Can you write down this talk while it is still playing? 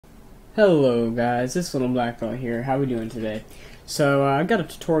Hello guys, it's littleblackbelt here. How we doing today? So I got a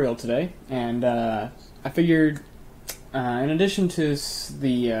tutorial today, and I figured, in addition to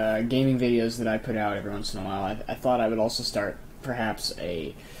the gaming videos that I put out every once in a while, I thought I would also start perhaps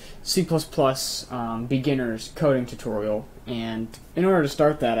a C++ beginner's coding tutorial. And in order to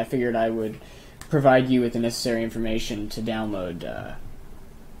start that, I figured I would provide you with the necessary information to download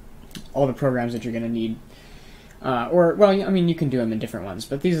all the programs that you're going to need. Well, I mean, you can do them in different ones,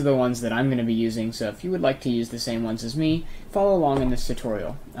 but these are the ones that I'm going to be using, so if you would like to use the same ones as me, follow along in this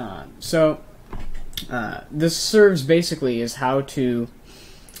tutorial. This serves basically as how to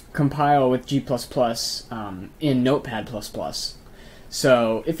compile with G++ in Notepad++.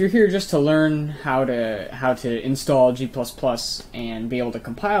 So if you're here just to learn how to install G++ and be able to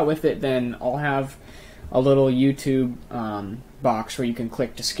compile with it, then I'll have a little YouTube box where you can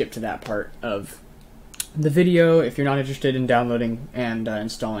click to skip to that part of the video if you're not interested in downloading and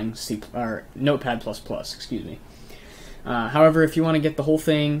installing Notepad++. Excuse me. However, if you want to get the whole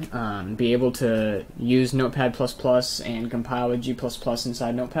thing, be able to use Notepad++ and compile with G++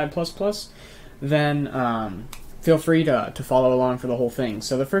 inside Notepad++, then feel free to follow along for the whole thing.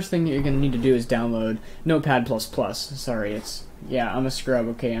 So the first thing that you're going to need to do is download Notepad++. Sorry, I'm a scrub.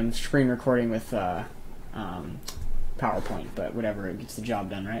 Okay, I'm screen recording with PowerPoint, but whatever, it gets the job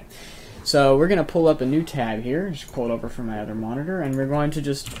done, right? So we're going to pull up a new tab here, just pull it over from my other monitor, and we're going to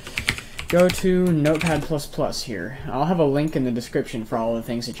just go to Notepad++ here. I'll have a link in the description for all the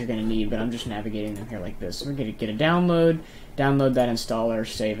things that you're going to need, but I'm just navigating them here like this. We're going to get a download that installer,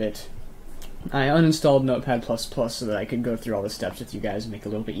 save it. I uninstalled Notepad++ so that I could go through all the steps with you guys and make it a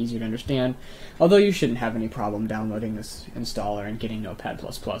little bit easier to understand, although you shouldn't have any problem downloading this installer and getting Notepad++.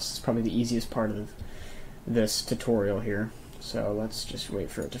 It's probably the easiest part of this tutorial here. So let's just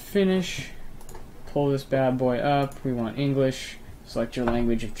wait for it to finish. Pull this bad boy up. We want English. Select your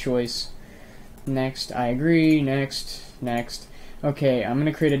language of choice. Next, I agree. Next, next. Okay, I'm going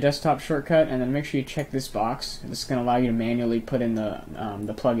to create a desktop shortcut, and then make sure you check this box. This is going to allow you to manually put in the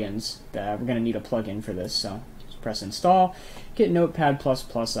plugins. We're going to need a plugin for this, so just press install. Get Notepad++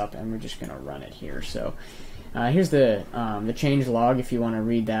 up, and we're just going to run it here. So here's the change log if you want to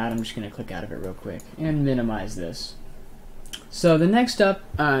read that. I'm just going to click out of it real quick and minimize this. So the next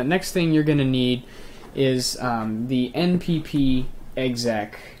thing you're going to need is the npp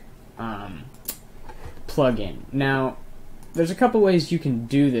exec plugin. Now, there's a couple ways you can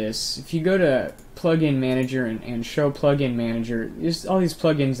do this. If you go to Plugin Manager and show Plugin Manager, there's all these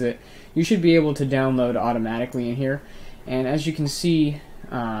plugins that you should be able to download automatically in here. And as you can see,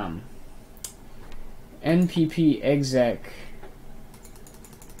 npp exec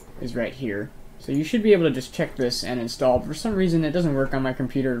is right here. So you should be able to just check this and install. For some reason it doesn't work on my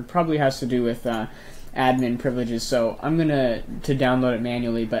computer. It probably has to do with admin privileges, so I'm going to download it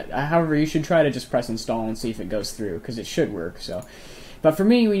manually, but however, you should try to just press install and see if it goes through, because it should work. But for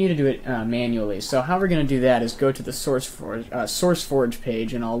me, we need to do it manually. So how we're going to do that is go to the SourceForge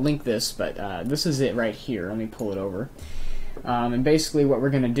page, and I'll link this, but this is it right here. Let me pull it over. And basically what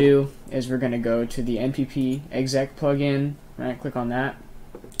we're going to do is we're going to go to the npp exec plugin, right, click on that.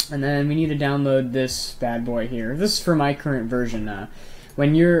 And then we need to download this bad boy here. This is for my current version.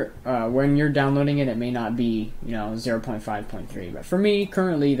 When you're downloading it, it may not be 0.5.3, but for me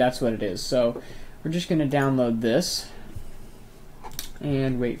currently that's what it is. So we're just going to download this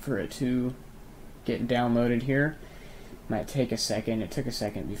and wait for it to get downloaded here. Might take a second. It took a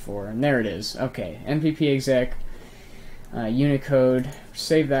second before, and there it is. Okay, npp exec Unicode.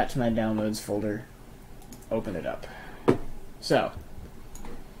 Save that to my downloads folder. Open it up. So.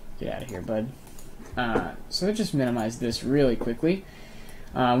 Get out of here, bud. So let's just minimize this really quickly.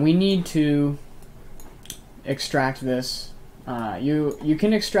 We need to extract this. You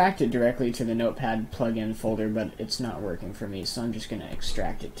can extract it directly to the Notepad plugin folder, but it's not working for me, so I'm just going to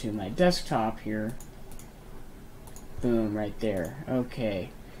extract it to my desktop here. Boom, right there.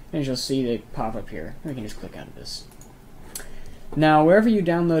 Okay. As you'll see, they pop up here. We can just click out of this. Now, wherever you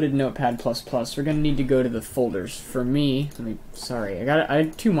downloaded Notepad++, we're going to need to go to the folders. For me, sorry, I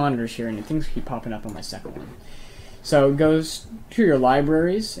had two monitors here, and things keep popping up on my second one. So it goes to your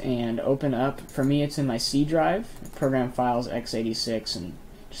libraries and open up. For me, it's in my C drive, program files x86, and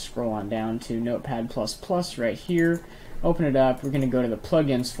just scroll on down to Notepad++ right here. Open it up. We're going to go to the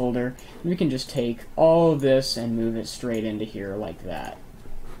plugins folder, and we can just take all of this and move it straight into here like that.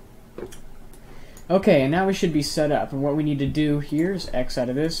 Okay, and now we should be set up, and what we need to do here is X out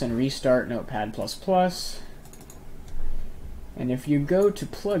of this and restart Notepad++. And if you go to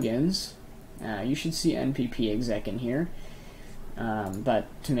plugins, you should see npp exec in here. But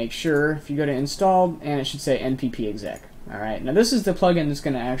to make sure, if you go to installed, and it should say npp exec. Alright, now this is the plugin that's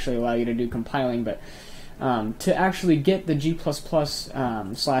going to actually allow you to do compiling, but to actually get the G++ slash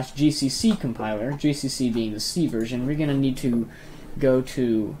GCC compiler, GCC being the C version, we're going to need to go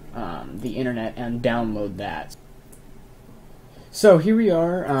to the internet and download that. So here we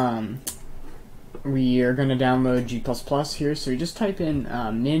are. We are going to download G++ here, so we just type in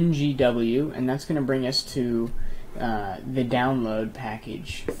mingw, and that's going to bring us to the download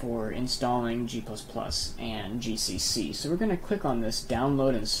package for installing G++ and GCC. So we're going to click on this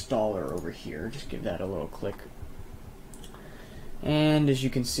download installer over here. Just give that a little click. And as you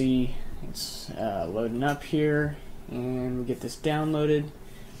can see, it's loading up here, and we get this downloaded.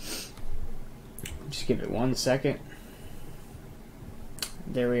 Just give it 1 second.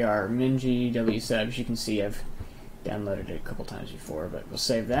 There we are, mingw sub. As you can see, I've downloaded it a couple times before, but we'll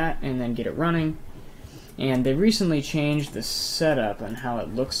save that and then get it running. And they recently changed the setup and how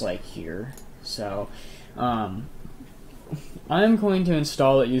it looks like here. So I'm going to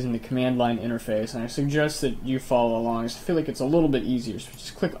install it using the command line interface, and I suggest that you follow along. I feel like it's a little bit easier. So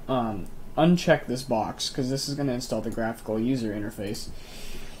just click uncheck this box, because this is going to install the graphical user interface.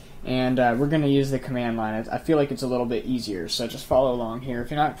 And we're going to use the command line. I feel like it's a little bit easier, so just follow along here. If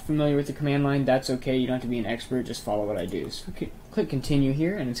you're not familiar with the command line, that's okay. You don't have to be an expert. Just follow what I do. So click continue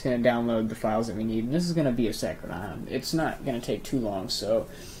here, and it's going to download the files that we need. And this is going to be a second. It's not going to take too long, so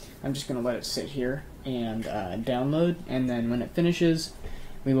I'm just going to let it sit here and download. And then when it finishes,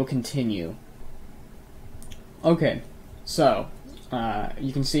 we will continue. Okay, so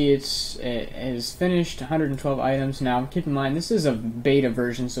you can see it has finished 112 items. Now keep in mind, this is a beta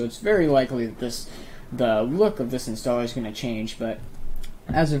version, so it's very likely that the look of this installer is going to change, but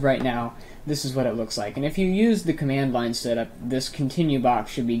as of right now, this is what it looks like. And if you use the command line setup, this continue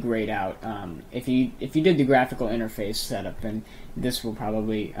box should be grayed out. If you did the graphical interface setup, then this will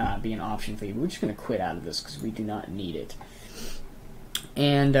probably be an option for you. We're just going to quit out of this because we do not need it.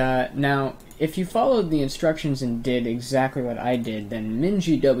 And now, if you followed the instructions and did exactly what I did, then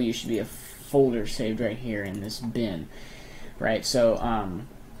mingw should be a folder saved right here in this bin, right? So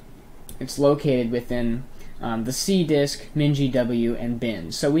it's located within the C disk, mingw, and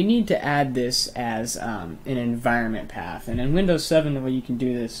bin. So we need to add this as an environment path. And in Windows 7, the way you can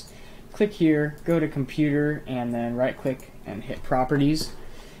do this, click here, go to Computer, and then right-click and hit Properties.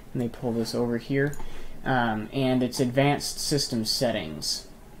 And they pull this over here. And it's Advanced System Settings,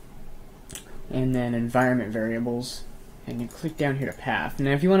 and then Environment Variables, and you click down here to Path.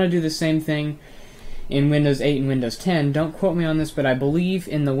 Now if you want to do the same thing in Windows 8 and Windows 10, don't quote me on this, but I believe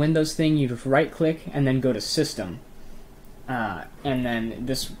in the Windows thing you just right click and then go to System, and then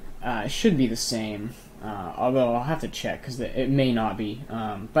this should be the same, although I'll have to check because it may not be,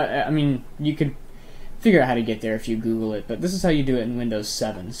 but I mean, you could figure out how to get there if you Google it, but this is how you do it in Windows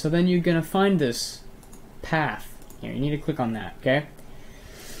 7. So then you're going to find this path here. You need to click on that, okay?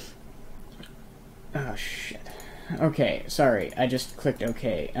 Oh shit. Okay, sorry, I just clicked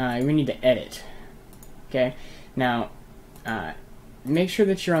OK. We need to edit. Okay, now make sure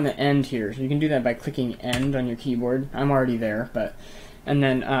that you're on the end here. You can do that by clicking end on your keyboard. I'm already there, but and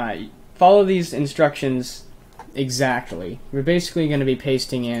then follow these instructions exactly. We're basically going to be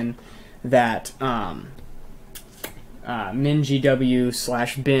pasting in that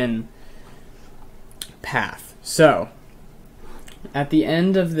mingw/bin path. So at the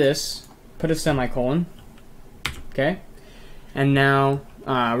end of this, put a semicolon, okay, and now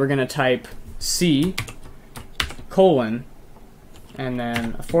we're going to type C:, and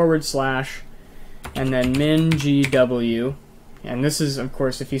then a / and then mingw, and this is of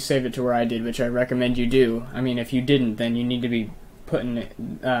course if you save it to where I did, which I recommend you do. I mean, if you didn't, then you need to be putting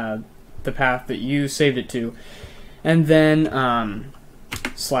the path that you saved it to, and then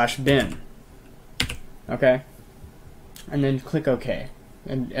 /bin. Okay, and then click OK,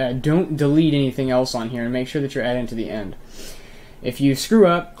 and don't delete anything else on here, and make sure that you're adding to the end. If you screw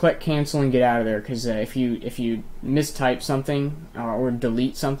up, click cancel and get out of there, because if you mistype something or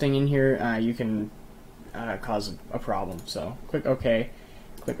delete something in here, you can cause a problem. So click OK,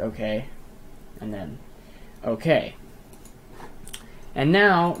 and then OK. And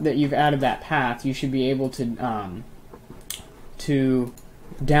now that you've added that path, you should be able to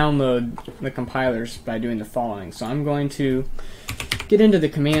download the compilers by doing the following. So I'm going to get into the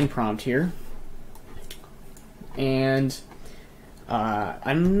command prompt here, and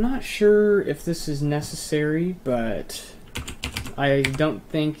I'm not sure if this is necessary, but I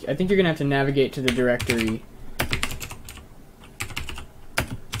think you're gonna have to navigate to the directory.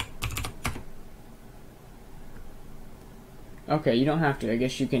 Okay, you don't have to. I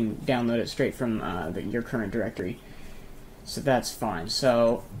guess you can download it straight from your current directory. So that's fine.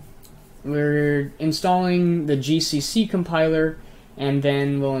 So we're installing the GCC compiler, and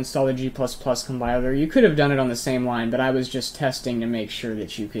then we'll install the G++ compiler. You could have done it on the same line, but I was just testing to make sure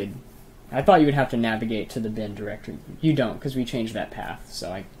that you could. I thought you would have to navigate to the bin directory. You don't, because we changed that path,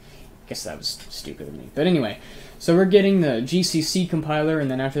 so I guess that was stupid of me. But anyway, so we're getting the GCC compiler, and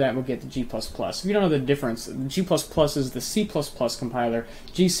then after that we'll get the G++. If you don't know the difference, the G++ is the C++ compiler,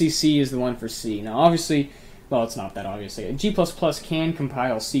 GCC is the one for C. Now obviously, well, it's not that obviously. G++ can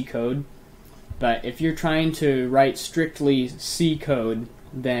compile C code, but if you're trying to write strictly C code,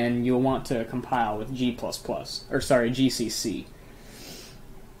 then you'll want to compile with GCC.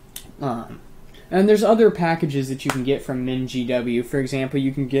 And there's other packages that you can get from MinGW. For example,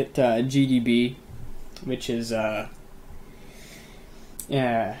 you can get GDB, which is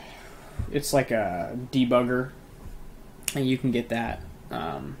it's like a debugger, and you can get that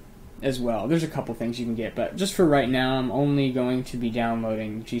as well. There's a couple things you can get, but just for right now, I'm only going to be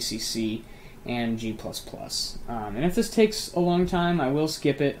downloading GCC and G++. And if this takes a long time, I will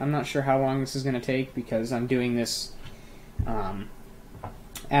skip it. I'm not sure how long this is going to take because I'm doing this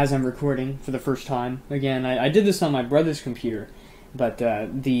as I'm recording for the first time. Again, I did this on my brother's computer, but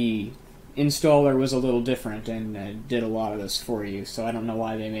the installer was a little different and did a lot of this for you, so I don't know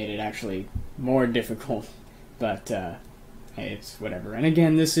why they made it actually more difficult, but hey, it's whatever. And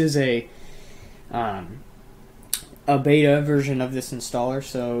again, this is a beta version of this installer,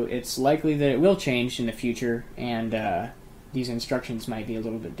 so it's likely that it will change in the future, and these instructions might be a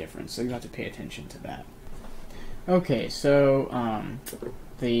little bit different, so you have to pay attention to that. Okay, so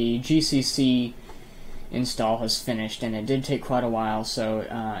the GCC install has finished, and it did take quite a while, so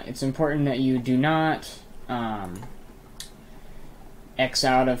it's important that you do not X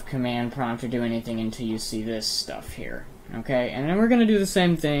out of command prompt or do anything until you see this stuff here. Okay, and then we're going to do the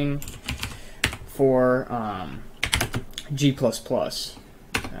same thing for G++. That's,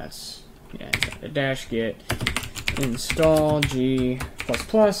 yeah, the dash git install G++,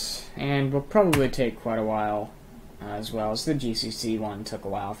 and will probably take quite a while as well as the GCC one took a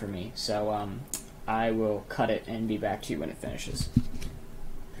while for me. So I will cut it and be back to you when it finishes.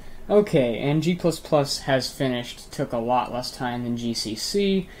 Okay, and G++ has finished. Took a lot less time than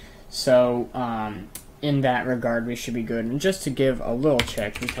GCC, so in that regard we should be good. And just to give a little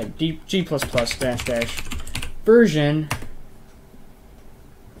check, we type G++ -- version.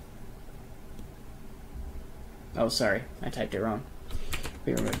 Oh, sorry, I typed it wrong.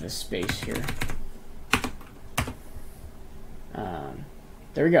 We remove this space here.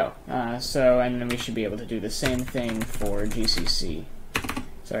 There we go. And then we should be able to do the same thing for GCC.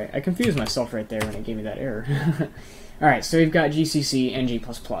 Sorry, I confused myself right there when it gave me that error. Alright, so we've got GCC and G++.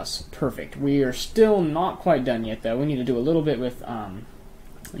 Perfect. We are still not quite done yet, though. We need to do a little bit with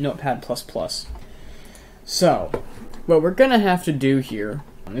Notepad++. So, what we're going to have to do here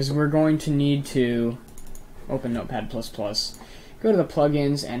is we're going to need to open Notepad++, go to the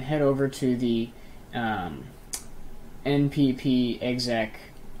plugins, and head over to the npp exec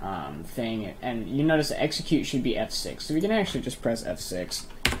thing, and you notice execute should be F6, so we can actually just press F6,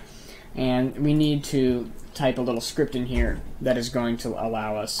 and we need to type a little script in here that is going to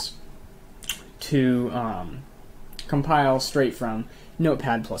allow us to compile straight from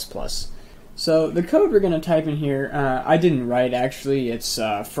Notepad++. So the code we're going to type in here, I didn't write actually, it's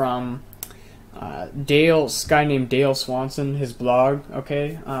from this guy named Dale Swanson, his blog,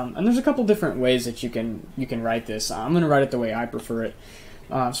 okay? And there's a couple different ways that you can write this. I'm going to write it the way I prefer it.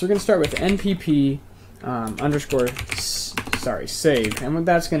 So we're going to start with npp save, and what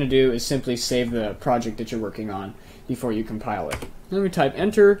that's going to do is simply save the project that you're working on before you compile it. Then we type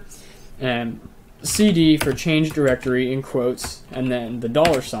enter and cd for change directory in quotes, and then the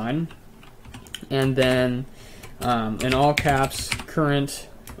 $, and then in all caps current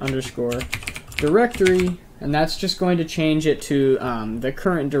 _directory, and that's just going to change it to the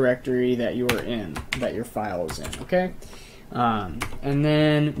current directory that you are in, that your file is in, okay? And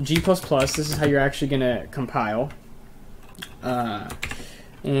then G++, this is how you're actually going to compile.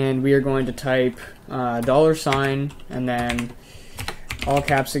 And we are going to type $, and then all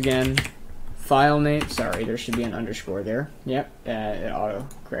caps again, file name, sorry, there should be an underscore there. Yep, it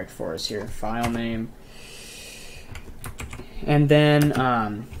auto-correct for us here, file name. And then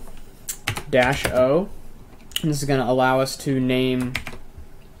 -O, and this is going to allow us to name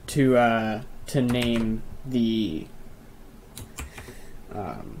name the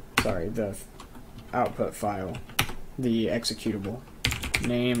the output file, the executable,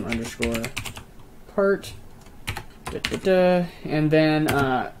 name _part, and then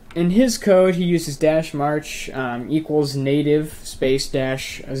in his code he uses -march equals native space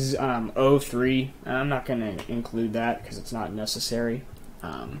 -03. I'm not going to include that because it's not necessary.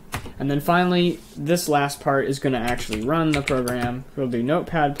 And then finally, this last part is going to actually run the program. We'll do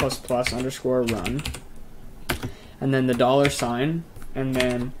Notepad ++ _ run, and then the $, and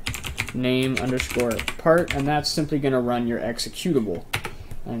then name _ part, and that's simply going to run your executable.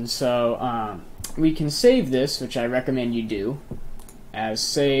 And so we can save this, which I recommend you do, as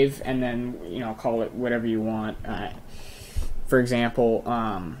save, and then call it whatever you want. For example,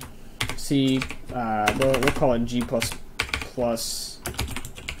 we'll call it G++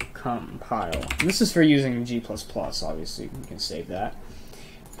 compile. And this is for using G++, obviously. You can save that.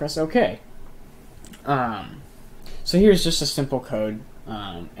 Press OK. So here's just a simple code,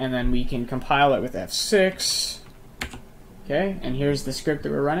 and then we can compile it with F6. Okay, and here's the script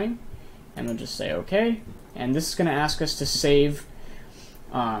that we're running, and we'll just say OK. And this is going to ask us to save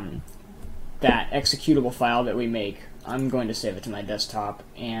that executable file that we make. I'm going to save it to my desktop,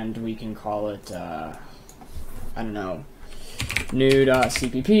 and we can call it, I don't know,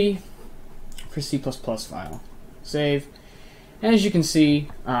 new.cpp for C++ file. Save. And as you can see,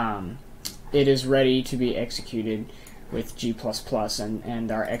 it is ready to be executed with G++,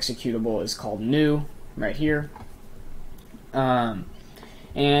 and our executable is called new right here. And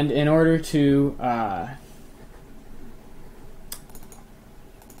in order to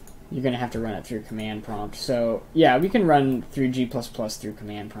you're going to have to run it through command prompt. So yeah, we can run through G++ through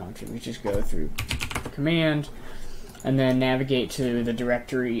command prompt. We just go through command and then navigate to the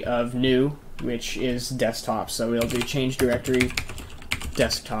directory of new, which is desktop. So we'll do change directory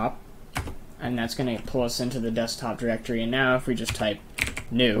desktop, and that's going to pull us into the desktop directory. And now if we just type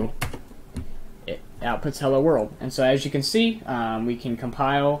new, it outputs hello world. And so as you can see, we can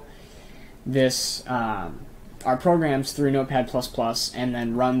compile this our programs through Notepad++ and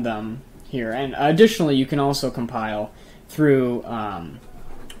then run them here. And additionally, you can also compile through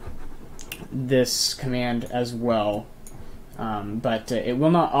this command as well, but it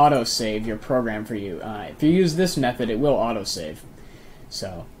will not auto-save your program for you. If you use this method, it will auto-save.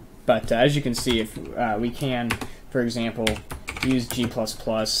 So, but as you can see, if we can, for example, use G++,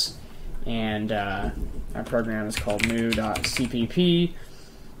 and our program is called new.cpp,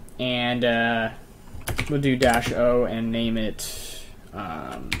 and we'll do -o and name it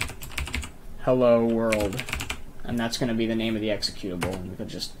hello world, and that's going to be the name of the executable. And we could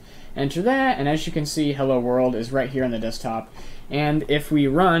just enter that, and as you can see, hello world is right here on the desktop. And if we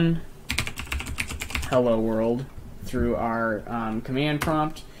run hello world through our command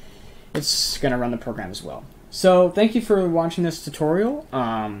prompt, it's going to run the program as well. So thank you for watching this tutorial.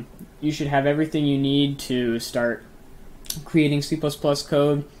 You should have everything you need to start creating C++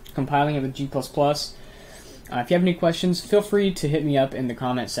 code, compiling it with G++. If you have any questions, feel free to hit me up in the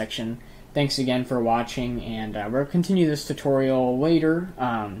comment section. Thanks again for watching, and we'll continue this tutorial later.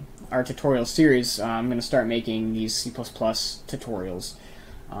 Our tutorial series, I'm going to start making these C++ tutorials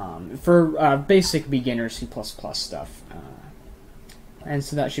for basic beginner C++ stuff. And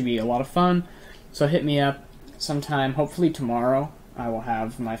so that should be a lot of fun. So hit me up sometime, hopefully tomorrow. I will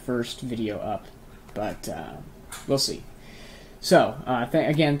have my first video up, but we'll see. So,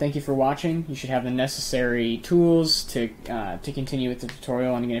 again, thank you for watching. You should have the necessary tools to continue with the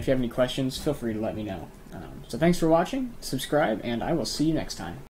tutorial. And again, if you have any questions, feel free to let me know. So thanks for watching, subscribe, and I will see you next time.